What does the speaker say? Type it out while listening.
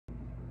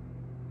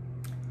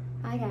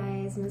Hi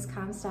guys, Ms.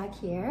 Comstock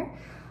here,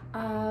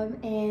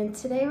 and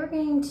today we're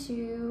going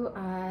to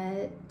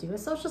do a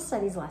social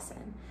studies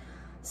lesson.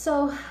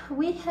 So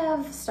we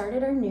have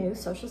started our new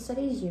social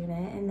studies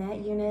unit, and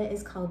that unit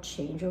is called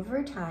Change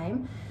Over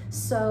Time.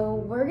 So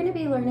we're going to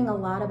be learning a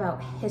lot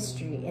about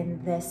history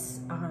in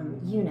this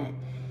unit.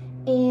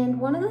 And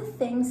one of the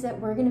things that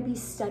we're going to be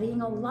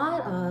studying a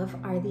lot of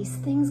are these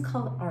things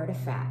called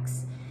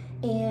artifacts.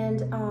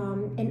 And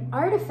an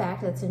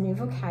artifact, that's a new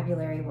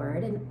vocabulary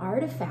word, an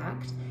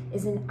artifact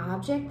is an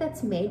object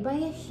that's made by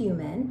a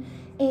human,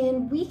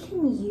 and we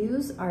can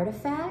use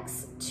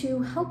artifacts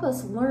to help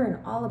us learn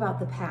all about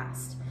the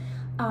past.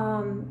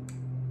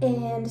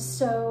 And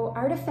so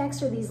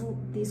artifacts are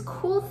these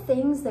cool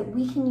things that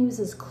we can use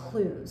as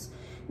clues.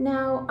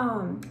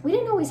 Now, we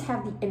didn't always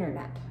have the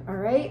internet, all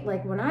right?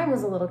 Like when I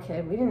was a little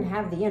kid, we didn't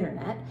have the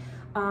internet.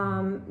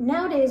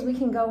 Nowadays we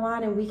can go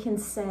on and we can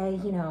say,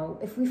 you know,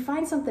 if we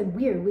find something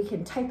weird, we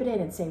can type it in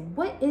and say,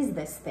 what is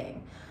this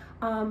thing?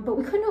 But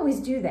we couldn't always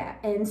do that.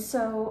 And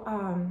so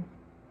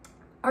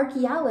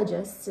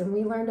archaeologists, and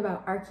we learned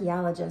about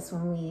archaeologists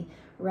when we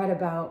read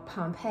about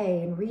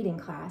Pompeii in reading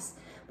class,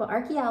 but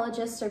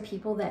archaeologists are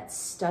people that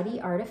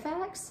study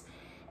artifacts.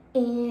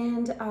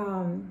 And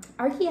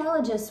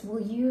archaeologists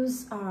will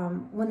use,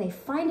 when they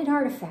find an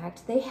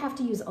artifact, they have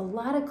to use a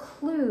lot of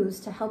clues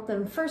to help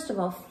them, first of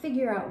all,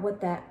 figure out what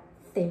that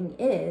thing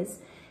is.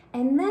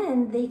 And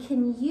then they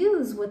can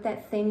use what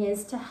that thing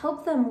is to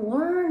help them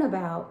learn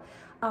about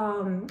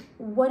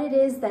what it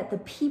is that the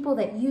people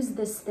that use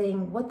this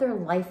thing, what their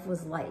life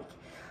was like.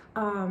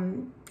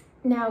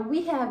 Now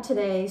we have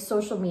today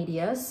social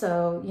media,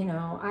 so you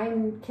know I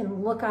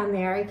can look on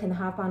there, I can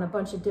hop on a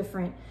bunch of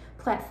different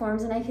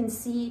platforms and I can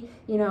see,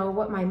 you know,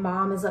 what my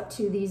mom is up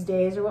to these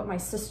days, or what my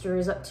sister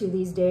is up to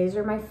these days,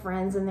 or my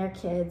friends and their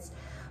kids.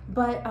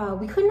 But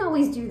we couldn't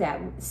always do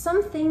that.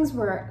 Some things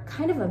were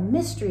kind of a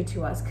mystery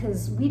to us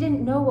because we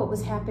didn't know what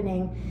was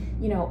happening,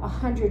 you know,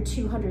 100,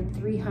 200,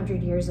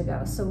 300 years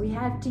ago. So we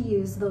had to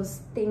use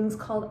those things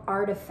called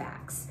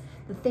artifacts,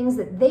 the things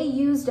that they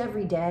used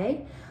every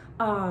day,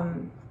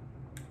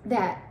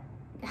 that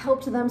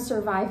helped them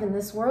survive in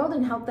this world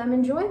and help them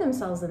enjoy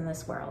themselves in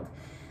this world.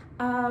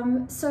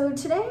 So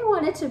today I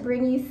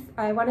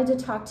wanted to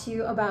talk to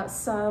you about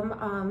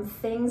some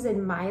things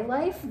in my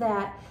life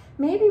that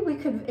maybe we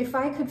could, if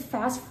I could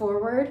fast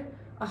forward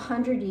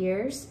 100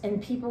 years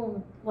and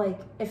people, like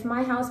if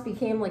my house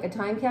became like a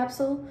time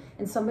capsule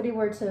and somebody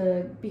were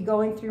to be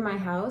going through my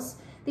house,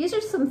 these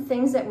are some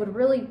things that would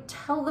really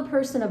tell the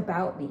person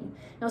about me.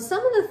 Now,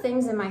 some of the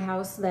things in my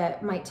house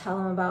that might tell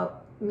them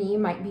about me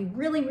might be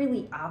really,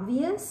 really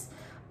obvious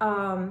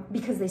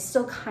because they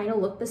still kind of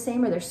look the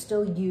same or they're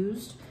still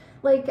used.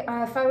 Like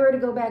if I were to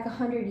go back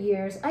 100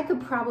 years, I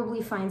could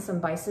probably find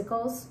some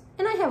bicycles,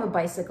 and I have a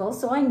bicycle,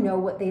 so I know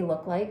what they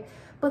look like.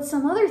 But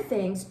some other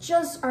things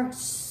just are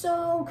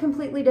so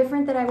completely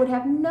different that I would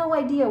have no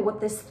idea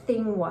what this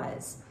thing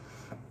was.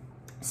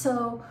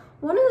 So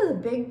one of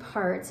the big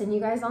parts, and you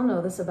guys all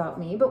know this about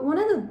me, but one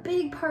of the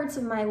big parts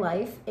of my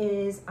life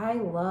is I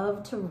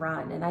love to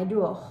run, and I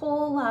do a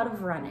whole lot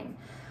of running.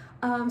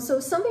 So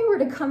if somebody were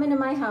to come into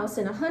my house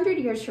in 100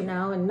 years from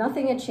now and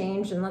nothing had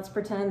changed, and let's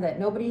pretend that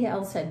nobody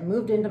else had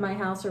moved into my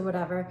house or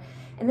whatever,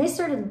 and they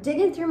started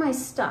digging through my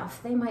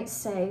stuff, they might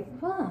say,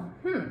 well,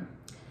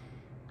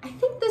 I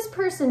think this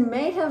person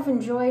may have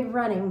enjoyed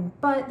running,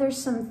 but there's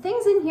some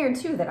things in here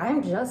too that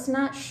I'm just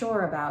not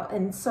sure about.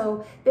 And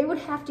so they would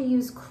have to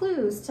use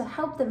clues to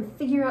help them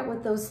figure out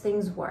what those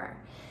things were.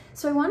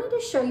 So I wanted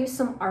to show you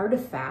some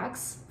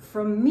artifacts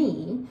from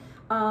me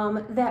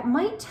that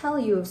might tell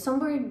you, if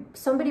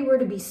somebody were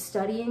to be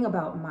studying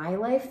about my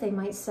life, they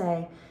might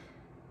say,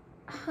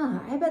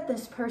 I bet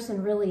this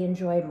person really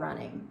enjoyed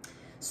running.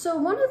 So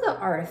one of the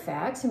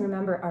artifacts, and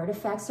remember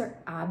artifacts are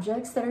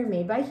objects that are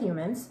made by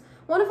humans.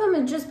 One of them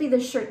would just be the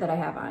shirt that I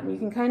have on. You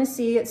can kind of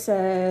see it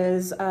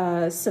says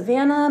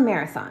Savannah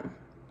Marathon.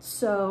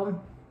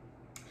 So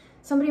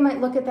somebody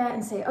might look at that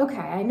and say, okay,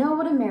 I know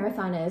what a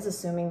marathon is,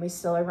 assuming we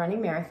still are running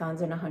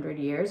marathons in 100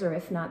 years, or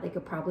if not, they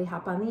could probably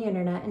hop on the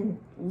internet and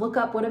look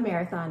up what a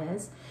marathon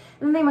is.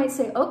 And then they might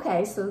say,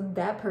 okay, so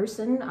that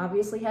person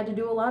obviously had to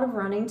do a lot of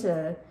running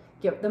to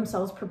get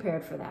themselves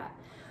prepared for that.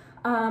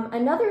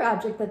 Another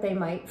object that they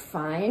might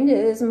find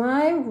is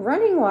my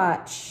running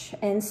watch.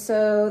 And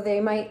so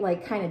they might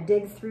like kind of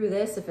dig through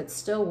this if it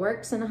still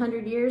works in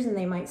 100 years, and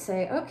they might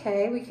say,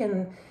 okay, we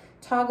can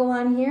toggle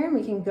on here and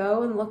we can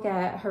go and look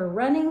at her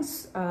running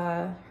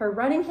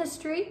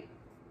history.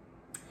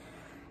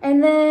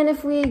 And then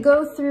if we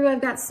go through,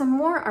 I've got some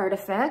more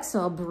artifacts, so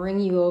I'll bring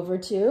you over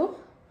to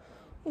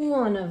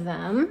one of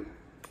them.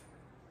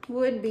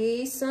 Would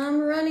be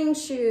some running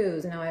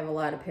shoes. Now I have a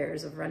lot of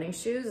pairs of running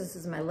shoes. This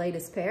is my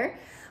latest pair,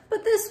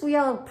 but this we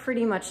all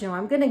pretty much know.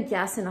 I'm gonna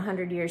guess in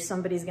 100 years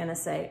somebody's gonna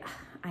say,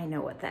 I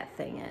know what that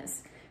thing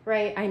is,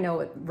 right? I know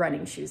what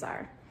running shoes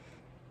are.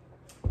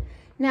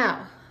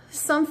 Now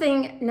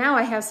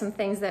I have some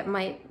things that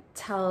might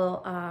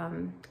tell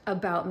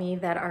about me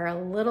that are a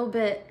little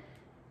bit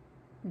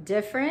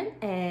different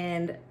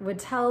and would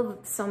tell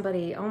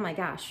somebody, oh my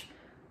gosh,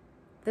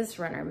 this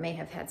runner may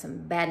have had some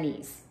bad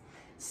knees.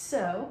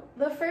 So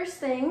the first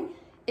thing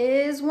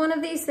is one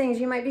of these things.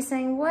 You might be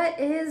saying, what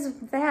is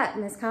that,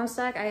 Ms.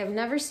 Comstock? I have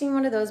never seen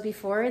one of those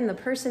before. And the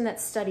person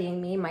that's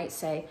studying me might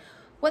say,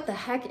 what the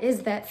heck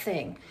is that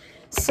thing?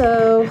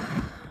 So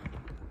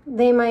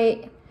they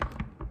might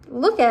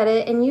look at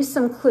it and use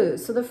some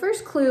clues. So the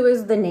first clue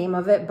is the name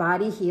of it,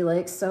 body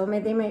helix. So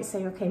they might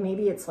say, okay,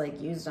 maybe it's like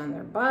used on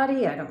their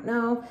body. I don't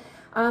know.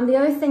 The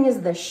other thing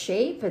is the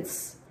shape.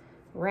 It's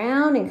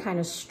round and kind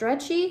of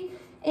stretchy.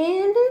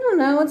 And I don't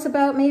know, it's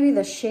about maybe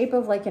the shape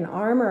of like an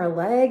arm or a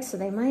leg. So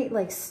they might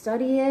like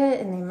study it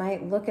and they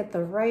might look at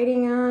the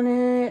writing on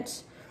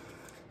it.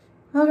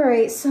 All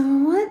right, so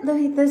what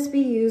might this be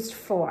used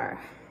for?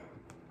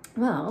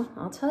 Well,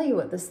 I'll tell you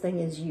what this thing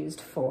is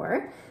used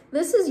for.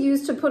 This is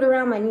used to put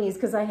around my knees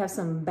because I have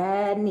some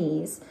bad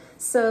knees.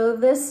 So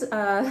this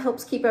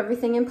helps keep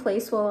everything in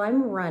place while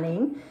I'm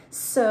running.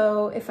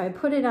 So if I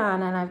put it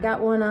on, and I've got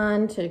one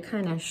on to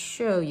kind of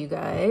show you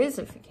guys,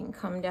 if it can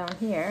come down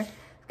here.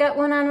 I've got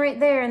one on right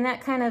there, and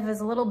that kind of is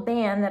a little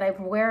band that I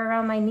wear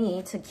around my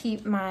knee to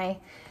keep my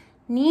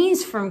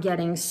knees from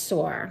getting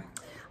sore.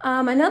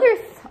 Another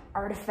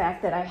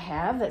artifact that I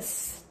have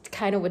that's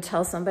kind of would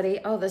tell somebody,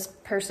 oh, this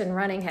person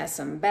running has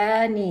some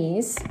bad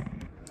knees,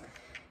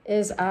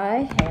 is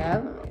I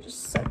have, let me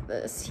just set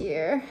this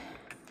here.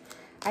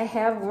 I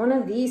have one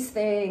of these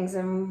things,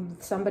 and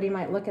somebody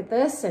might look at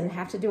this and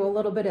have to do a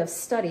little bit of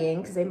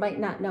studying because they might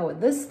not know what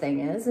this thing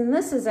is. And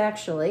this is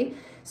actually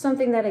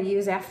something that I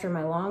use after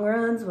my long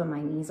runs when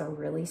my knees are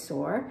really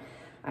sore.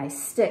 I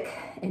stick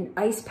an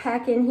ice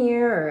pack in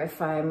here, or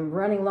if I'm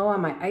running low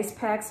on my ice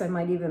packs, I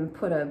might even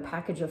put a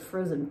package of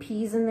frozen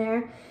peas in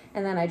there.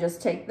 And then I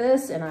just take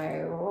this and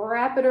I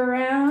wrap it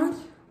around,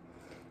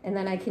 and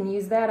then I can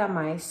use that on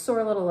my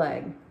sore little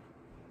leg.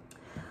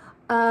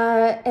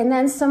 And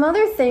then some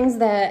other things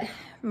that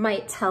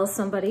might tell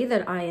somebody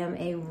that I am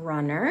a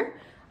runner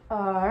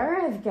are,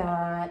 I've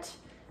got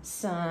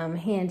some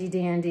handy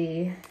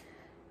dandy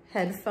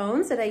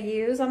headphones that I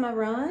use on my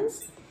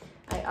runs.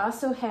 I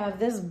also have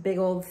this big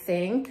old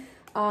thing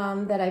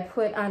that I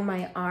put on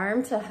my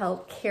arm to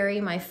help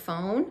carry my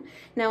phone.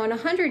 Now in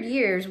 100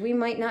 years, we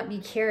might not be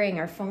carrying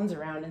our phones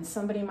around, and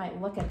somebody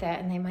might look at that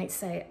and they might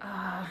say,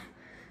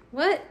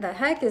 what the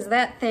heck is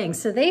that thing?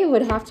 So they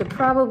would have to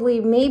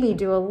probably maybe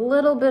do a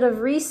little bit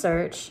of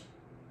research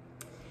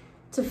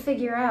to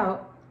figure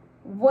out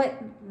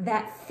what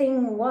that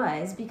thing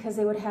was, because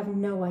they would have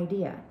no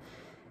idea.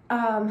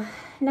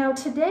 Now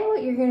today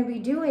what you're going to be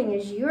doing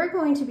is you're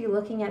going to be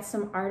looking at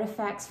some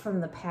artifacts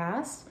from the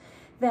past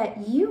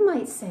that you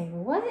might say,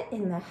 what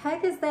in the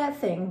heck is that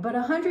thing? But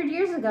 100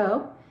 years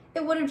ago,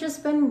 it would have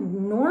just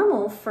been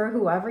normal for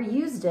whoever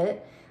used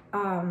it.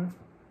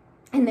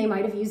 And they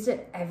might have used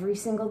it every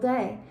single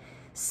day.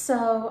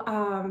 So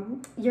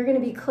you're gonna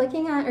be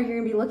clicking on, or you're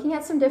gonna be looking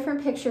at some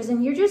different pictures,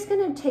 and you're just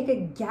gonna take a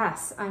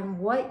guess on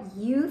what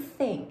you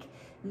think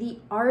the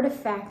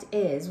artifact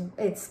is.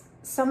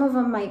 Some of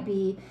them might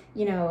be,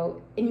 you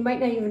know, and you might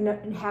not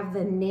even have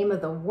the name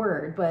of the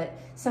word, but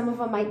some of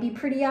them might be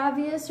pretty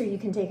obvious, or you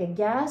can take a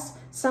guess.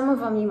 Some of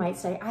them you might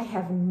say, I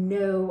have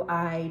no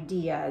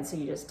idea, and so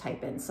you just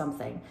type in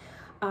something.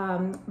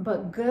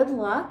 But good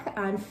luck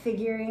on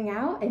figuring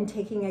out and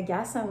taking a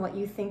guess on what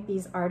you think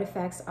these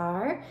artifacts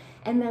are.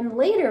 And then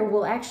later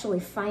we'll actually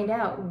find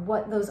out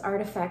what those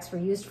artifacts were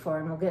used for,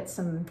 and we'll get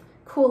some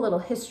cool little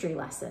history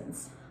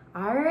lessons.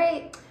 All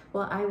right,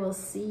 well, I will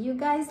see you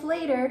guys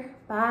later.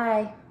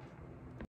 Bye.